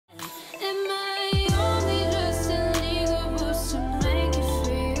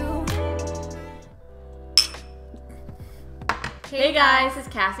guys, it's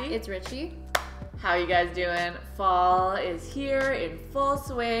Cassie. It's Richie. How you guys doing? Fall is here in full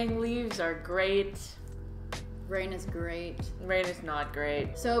swing. Leaves are great. Rain is great. Rain is not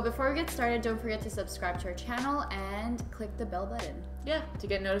great. So before we get started, don't forget to subscribe to our channel and click the bell button. Yeah, to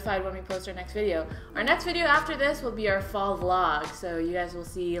get notified when we post our next video. Our next video after this will be our fall vlog. So you guys will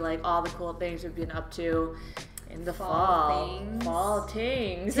see like all the cool things we've been up to in the fall. Things. Fall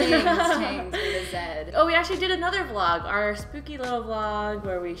TINGZ. TINGZ with a Z. Oh, we actually did another vlog, our spooky little vlog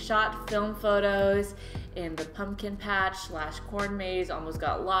where we shot film photos in the pumpkin patch / corn maze, almost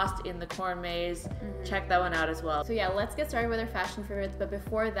got lost in the corn maze. Check that one out as well. So yeah, let's get started with our fashion favorites, but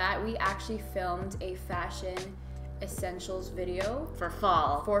before that, we actually filmed a fashion essentials video For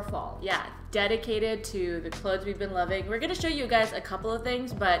fall. Yeah, dedicated to the clothes we've been loving. We're gonna show you guys a couple of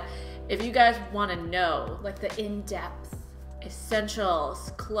things, but if you guys wanna know, like the in-depth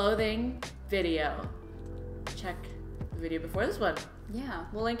essentials clothing video, check the video before this one. Yeah.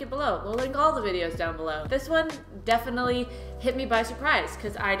 We'll link it below. We'll link all the videos down below. This one definitely hit me by surprise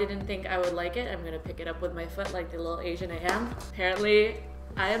because I didn't think I would like it. I'm gonna pick it up with my foot like the little Asian I am. Apparently,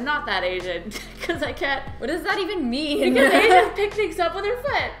 I am not that Asian because I can't. What does that even mean? Because Asians pick things up with their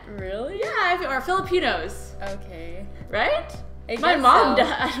foot. Really? Yeah, or Filipinos. Okay. Right? I My guess mom so.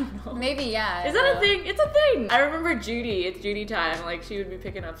 does. I don't know. Maybe, yeah. Is that a thing? It's a thing. I remember Judy. It's Judy time. Like, she would be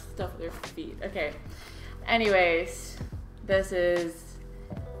picking up stuff with her feet. Okay. Anyways, this is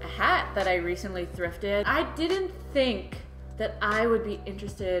a hat that I recently thrifted. I didn't think that I would be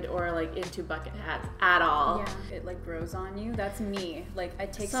interested or like into bucket hats at all. Yeah, it like grows on you. That's me. Like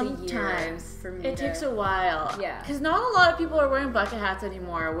it takes a year Sometimes for me. it takes a while. Yeah. Because not a lot of people are wearing bucket hats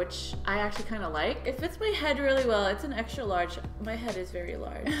anymore, which I actually kind of like. It fits my head really well. It's an extra large. My head is very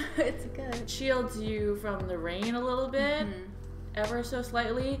large. It's good. It shields you from the rain a little bit. Ever so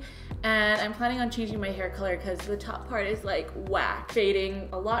slightly, and I'm planning on changing my hair color because the top part is like whack, fading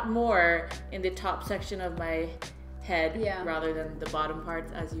a lot more in the top section of my head rather than the bottom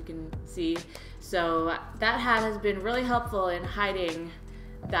parts, as you can see. So that hat has been really helpful in hiding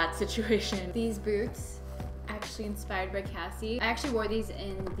that situation. These boots, actually inspired by Cassie. I actually wore these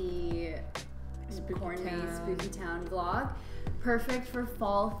in the Corn Maze Spooky Town vlog. Perfect for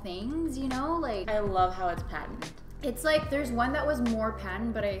fall things, you know? Like I love how it's patterned. It's like there's one that was more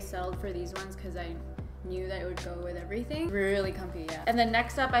patterned, but I settled for these ones because I knew that it would go with everything. Really comfy, yeah. And then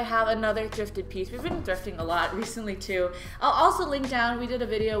next up I have another thrifted piece. We've been thrifting a lot recently too. I'll also link down, we did a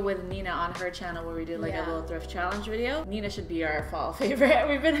video with Nina on her channel where we did like a little thrift challenge video. Nina should be our fall favorite.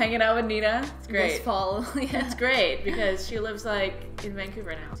 We've been hanging out with Nina. It's great. This fall, yeah. It's great because she lives like in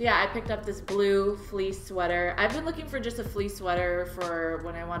Vancouver now. So yeah, I picked up this blue fleece sweater. I've been looking for just a fleece sweater for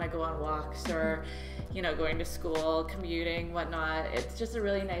when I want to go on walks or you know, going to school, commuting, whatnot. It's just a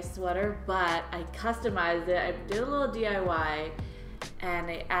really nice sweater, but I customized it. I did a little DIY and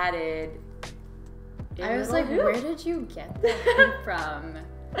I added I was like, where did you get that from?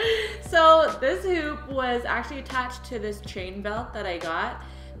 So this hoop was actually attached to this chain belt that I got,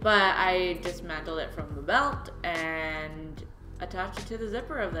 but I dismantled it from the belt and attached it to the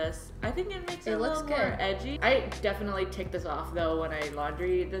zipper of this. I think it makes it a little more edgy. I definitely take this off though when I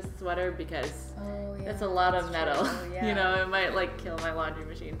laundry this sweater because that's a lot of metal. You know, it might like kill my laundry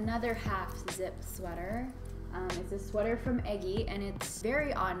machine. Another half zip sweater. It's a sweater from Eggy and it's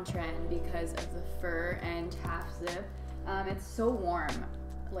very on trend because of the fur and half zip. It's so warm.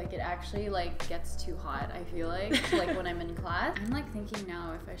 Like it actually like gets too hot, I feel like when I'm in class. I'm like thinking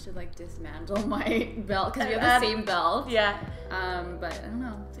now if I should like dismantle my belt because we have the same belt. Yeah. But I don't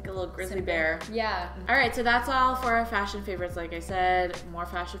know. It's like a little grizzly bear. Yeah. All right, so that's all for our fashion favorites. Like I said, more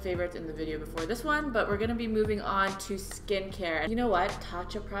fashion favorites in the video before this one, but we're gonna be moving on to skincare. You know what?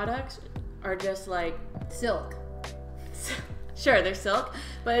 Tatcha products are just like silk. Sure, they're silk,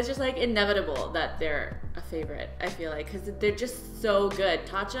 but it's just like inevitable that they're a favorite, I feel like, because they're just so good.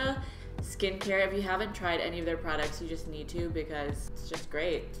 Tatcha skincare, if you haven't tried any of their products, you just need to because it's just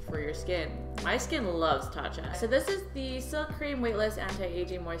great for your skin. My skin loves Tatcha. So this is the Silk Cream Weightless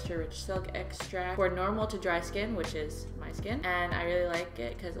Anti-Aging Moisture Rich Silk Extract for normal to dry skin, which is my skin. And I really like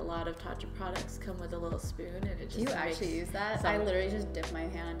it because a lot of Tatcha products come with a little spoon and it just Do you actually use that? I literally just dip my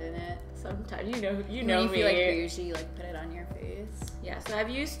hand in it. Sometimes, you know when me. You feel like bougie, you like put it on your face. Yeah, so I've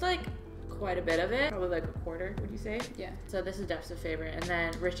used like quite a bit of it, probably like a quarter, would you say? Yeah. So this is Def's favorite, and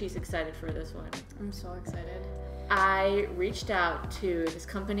then Richie's excited for this one. I'm so excited. I reached out to this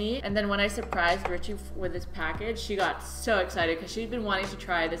company, and then when I surprised Richie with this package, she got so excited because she'd been wanting to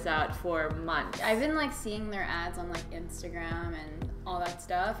try this out for months. I've been like seeing their ads on like Instagram and all that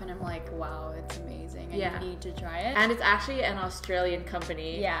stuff, and I'm like, wow, it's amazing. Yeah. I need to try it. And it's actually an Australian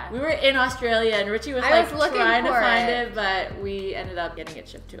company. Yeah. We were in Australia and Richie was I like was trying to for find it. it, but we ended up getting it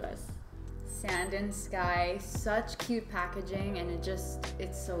shipped to us. Sand and Sky, such cute packaging, and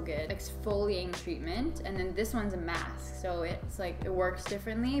it's so good. Exfoliating treatment, and then this one's a mask, so it's like it works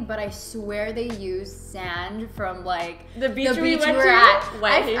differently, but I swear they use sand from like The beach we went we're to? at.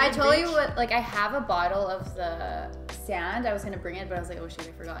 Whitehaven I told you Beach? what, like I have a bottle of the sand. I was gonna bring it, but I was like, oh shit,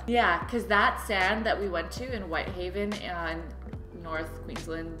 I forgot. Yeah, because that sand that we went to in Whitehaven and North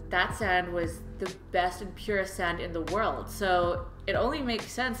Queensland, that sand was the best and purest sand in the world. So it only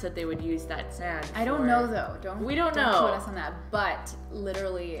makes sense that they would use that sand. I don't know though. We don't know. Don't quote us on that. But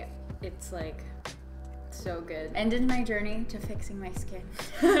literally, it's like so good. Ended my journey to fixing my skin.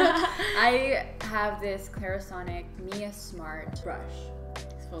 I have this Clarisonic Mia Smart brush.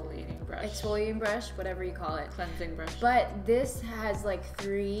 Exfoliating brush. Exfoliating brush, whatever you call it. Cleansing brush. But this has like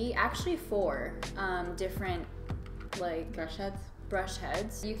 3, actually 4 different like brush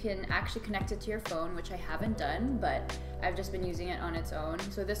heads. You can actually connect it to your phone, which I haven't done, but I've just been using it on its own.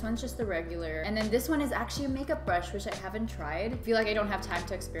 So this one's just the regular. And then this one is actually a makeup brush, which I haven't tried. I feel like I don't have time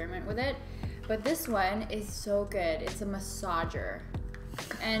to experiment with it. But this one is so good. It's a massager.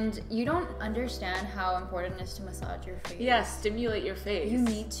 And you don't understand how important it is to massage your face. Yeah, stimulate your face. You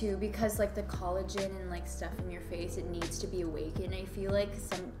need to, because like the collagen and like stuff in your face, it needs to be awakened. I feel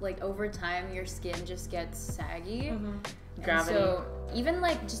like over time your skin just gets saggy. Mm-hmm. And Gravity. so even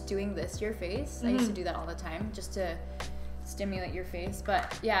like just doing this to your face, I used to do that all the time just to stimulate your face.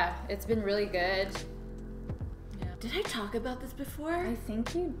 But yeah, it's been really good. Yeah. Did I talk about this before? I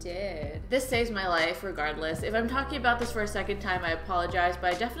think you did. This saves my life regardless. If I'm talking about this for a second time, I apologize,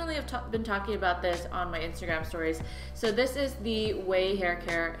 but I definitely have been talking about this on my Instagram stories. So this is the Way Hair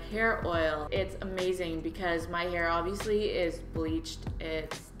Care Hair Oil. It's amazing because my hair obviously is bleached,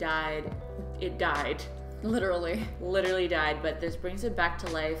 it's dyed, it died. Literally died, but this brings it back to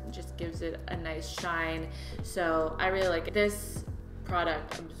life, just gives it a nice shine. So I really like it. This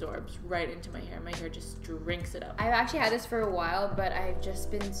product absorbs right into my hair. My hair just drinks it up. I've actually had this for a while, but I've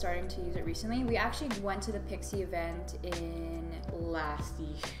just been starting to use it recently. We actually went to the Pixie event in last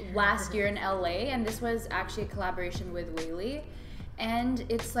year in LA, and this was actually a collaboration with Whaley. And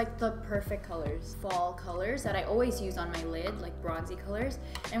it's like the perfect colors, fall colors that I always use on my lid, like bronzy colors.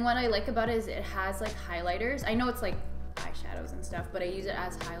 And what I like about it is it has like highlighters. I know it's like eyeshadows and stuff, but I use it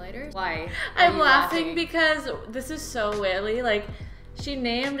as highlighters. Why? I'm laughing because this is so Whaley. Like, she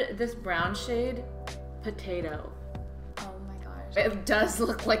named this brown shade Potato. Oh my gosh. It does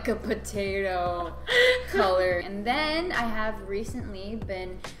look like a potato color. And then I have recently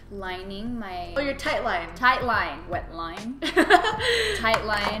been lining my... Oh, your tight line. Tight line. Wet line. Tight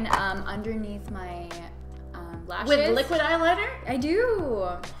line underneath my lashes. With liquid eyeliner? I do.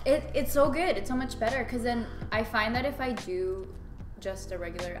 It's so good. It's so much better because then I find that if I do just a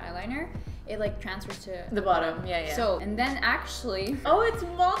regular eyeliner, it like transfers to the bottom. Yeah. So, and then actually... Oh, it's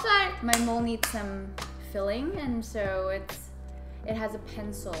My mole needs some filling, and so it has a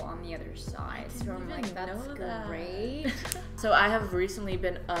pencil on the other side. So I'm like, that's great. So I have recently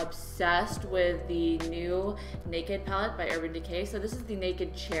been obsessed with the new Naked palette by Urban Decay. So this is the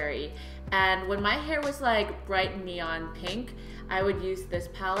Naked Cherry. And when my hair was like bright neon pink, I would use this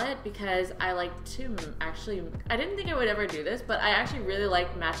palette because I like to actually, I didn't think I would ever do this, but I actually really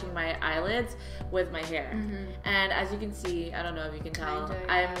like matching my eyelids with my hair. Mm-hmm. And as you can see, I don't know if you can tell, Kinda,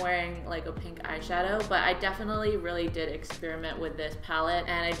 yeah. I'm wearing like a pink eyeshadow, but I definitely really did experiment with this palette,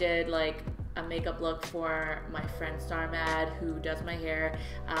 and I did like a makeup look for my friend Starmad, who does my hair.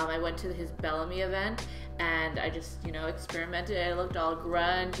 I went to his Bellamy event and I just, experimented. I looked all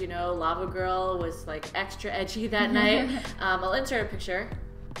grunge, Lava Girl was like extra edgy that night. I'll insert a picture.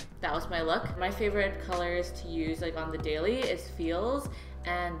 That was my look. My favorite colors to use like on the daily is Feels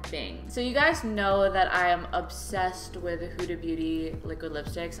and Bing. So you guys know that I am obsessed with Huda Beauty liquid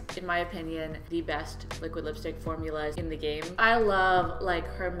lipsticks. In my opinion, the best liquid lipstick formulas in the game. I love like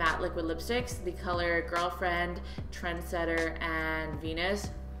her matte liquid lipsticks, the color Girlfriend, Trendsetter, and Venus.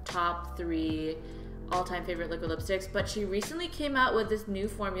 Top 3 all-time favorite liquid lipsticks, but she recently came out with this new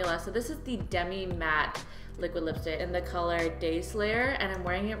formula. So this is the Demi Matte liquid lipstick in the color Day Slayer, and I'm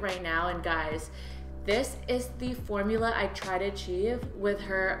wearing it right now, and guys, this is the formula I try to achieve with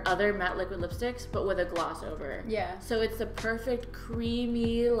her other matte liquid lipsticks, but with a gloss over. Yeah. So it's the perfect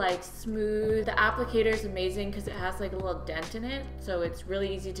creamy, like smooth. The applicator is amazing because it has like a little dent in it, so it's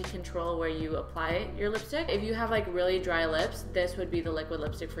really easy to control where you apply your lipstick. If you have like really dry lips, this would be the liquid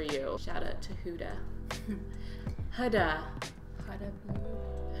lipstick for you. Shout out to Huda. Huda.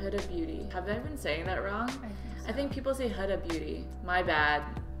 Huda Beauty. Have I been saying that wrong? I think so. I think people say Huda Beauty. My bad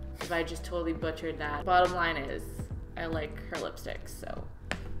if I just totally butchered that. Bottom line is, I like her lipsticks, so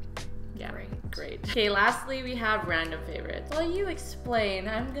yeah, great. Okay, lastly we have random favorites. While you explain,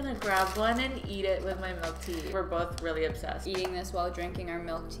 I'm gonna grab one and eat it with my milk tea. We're both really obsessed. Eating this while drinking our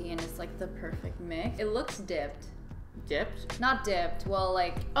milk tea, and it's like the perfect mix. It looks dipped. Dipped? Not dipped, well,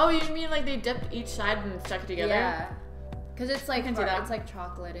 like... Oh, you mean like they dipped each side and stuck it together? Yeah. Because it's like, can see that. it's like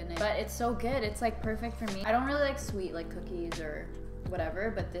chocolate in it. But it's so good. It's like perfect for me. I don't really like sweet, like cookies or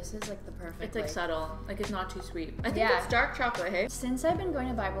whatever, but this is like the perfect. It's like subtle. Like it's not too sweet. I think Yeah. it's dark chocolate, hey? Since I've been going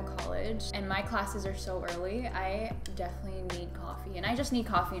to Bible college and my classes are so early, I definitely need coffee. And I just need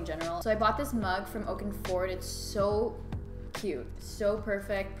coffee in general. So I bought this mug from Oak and Ford. It's so cute, so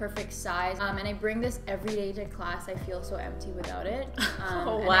perfect size, and I bring this every day to class. I feel so empty without it.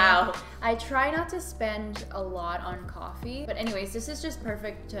 Oh wow. I try not to spend a lot on coffee, but anyways, this is just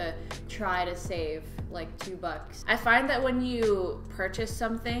perfect to try to save like $2. I find that when you purchase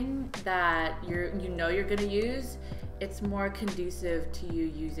something that you know you're gonna use, it's more conducive to you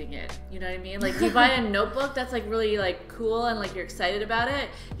using it. You know what I mean? Like you buy a notebook that's like really like cool and like you're excited about it,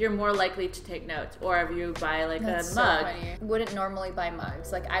 you're more likely to take notes. Or if you buy like a mug. Funny. Wouldn't normally buy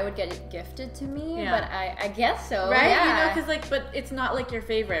mugs. Like I would get it gifted to me, Yeah. but I guess so. Right? Yeah. You know, because like, but it's not like your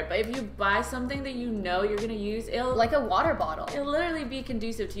favorite. But if you buy something that you know you're gonna use, it'll like a water bottle. It'll literally be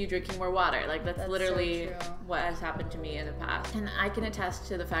conducive to you drinking more water. Like that's literally so true. what has happened to me in the past. And I can attest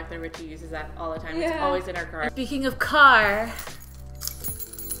to the fact that Richie uses that all the time. It's Yeah. always in our car. Speaking of car,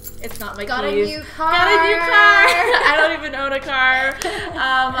 it's not my Got keys. a new car. Got a new car. I don't even own a car.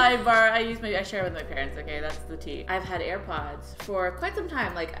 I share with my parents. Okay, that's the tea. I've had AirPods for quite some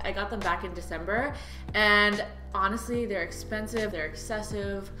time. Like I got them back in December, and honestly, they're expensive. They're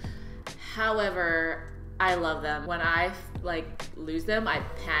excessive. However, I love them. When I like lose them, I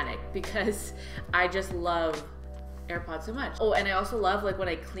panic because I just love AirPods so much. Oh, and I also love like when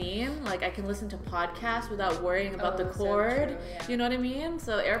I clean, like I can listen to podcasts without worrying about the cord. So true, yeah. You know what I mean?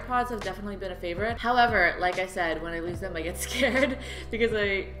 So AirPods have definitely been a favorite. However, like I said, when I lose them, I get scared because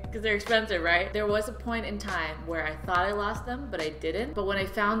they're expensive, right? There was a point in time where I thought I lost them, but I didn't. But when I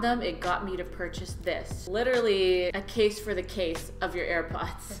found them, it got me to purchase this. Literally a case for the case of your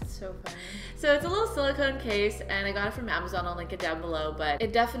AirPods. That's so funny. So it's a little silicone case and I got it from Amazon. I'll link it down below, but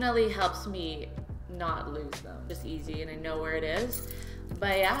it definitely helps me not lose them. Just easy and I know where it is.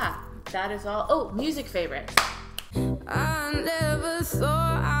 But yeah, that is all. Oh, music favorites. I never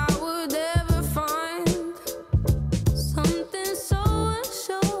thought I would ever find something so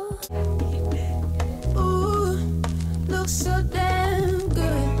unsure. Ooh, looks so damn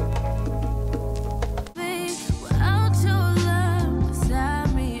good. Babe, without your love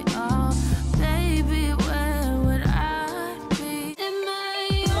beside me, oh, baby, where would I be? Am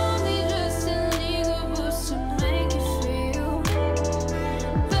I only just a nigga boost to make you feel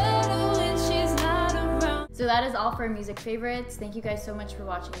better when she's not around? So that is all for music favorites. Thank you guys so much for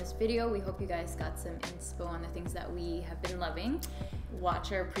watching this video. We hope you guys got some inspo on the things that we have been loving.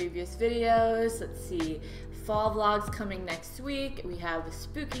 Watch our previous videos. Let's see, fall vlogs coming next week. We have the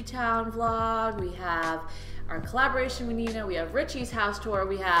Spooky Town vlog. We have our collaboration with Nina. We have Richie's house tour.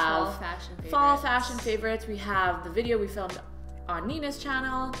 We have Fall fashion favorites. We have the video we filmed on Nina's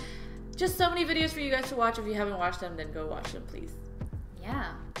channel. Just so many videos for you guys to watch. If you haven't watched them, then go watch them, please.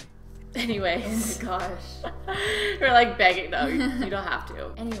 Yeah. Anyways. Oh my gosh. We're like begging. No, you don't have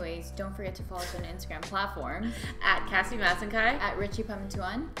to. Anyways, don't forget to follow us on Instagram platforms At Cassie Masankai. at Richie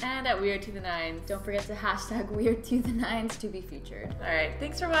Pamantuan. And at Weird to the Nines. Don't forget to hashtag Weird to the 9s to be featured. Alright,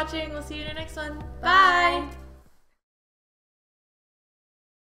 thanks for watching. We'll see you in the next one. Bye.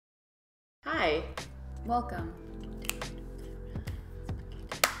 Hi. Welcome.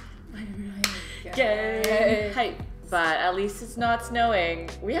 Yay! Hype. But at least it's not snowing.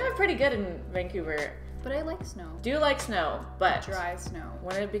 We have it pretty good in Vancouver. But I like snow. Do like snow, but Dry snow.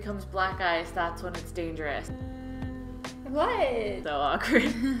 when it becomes black ice, that's when it's dangerous. What? So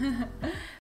awkward.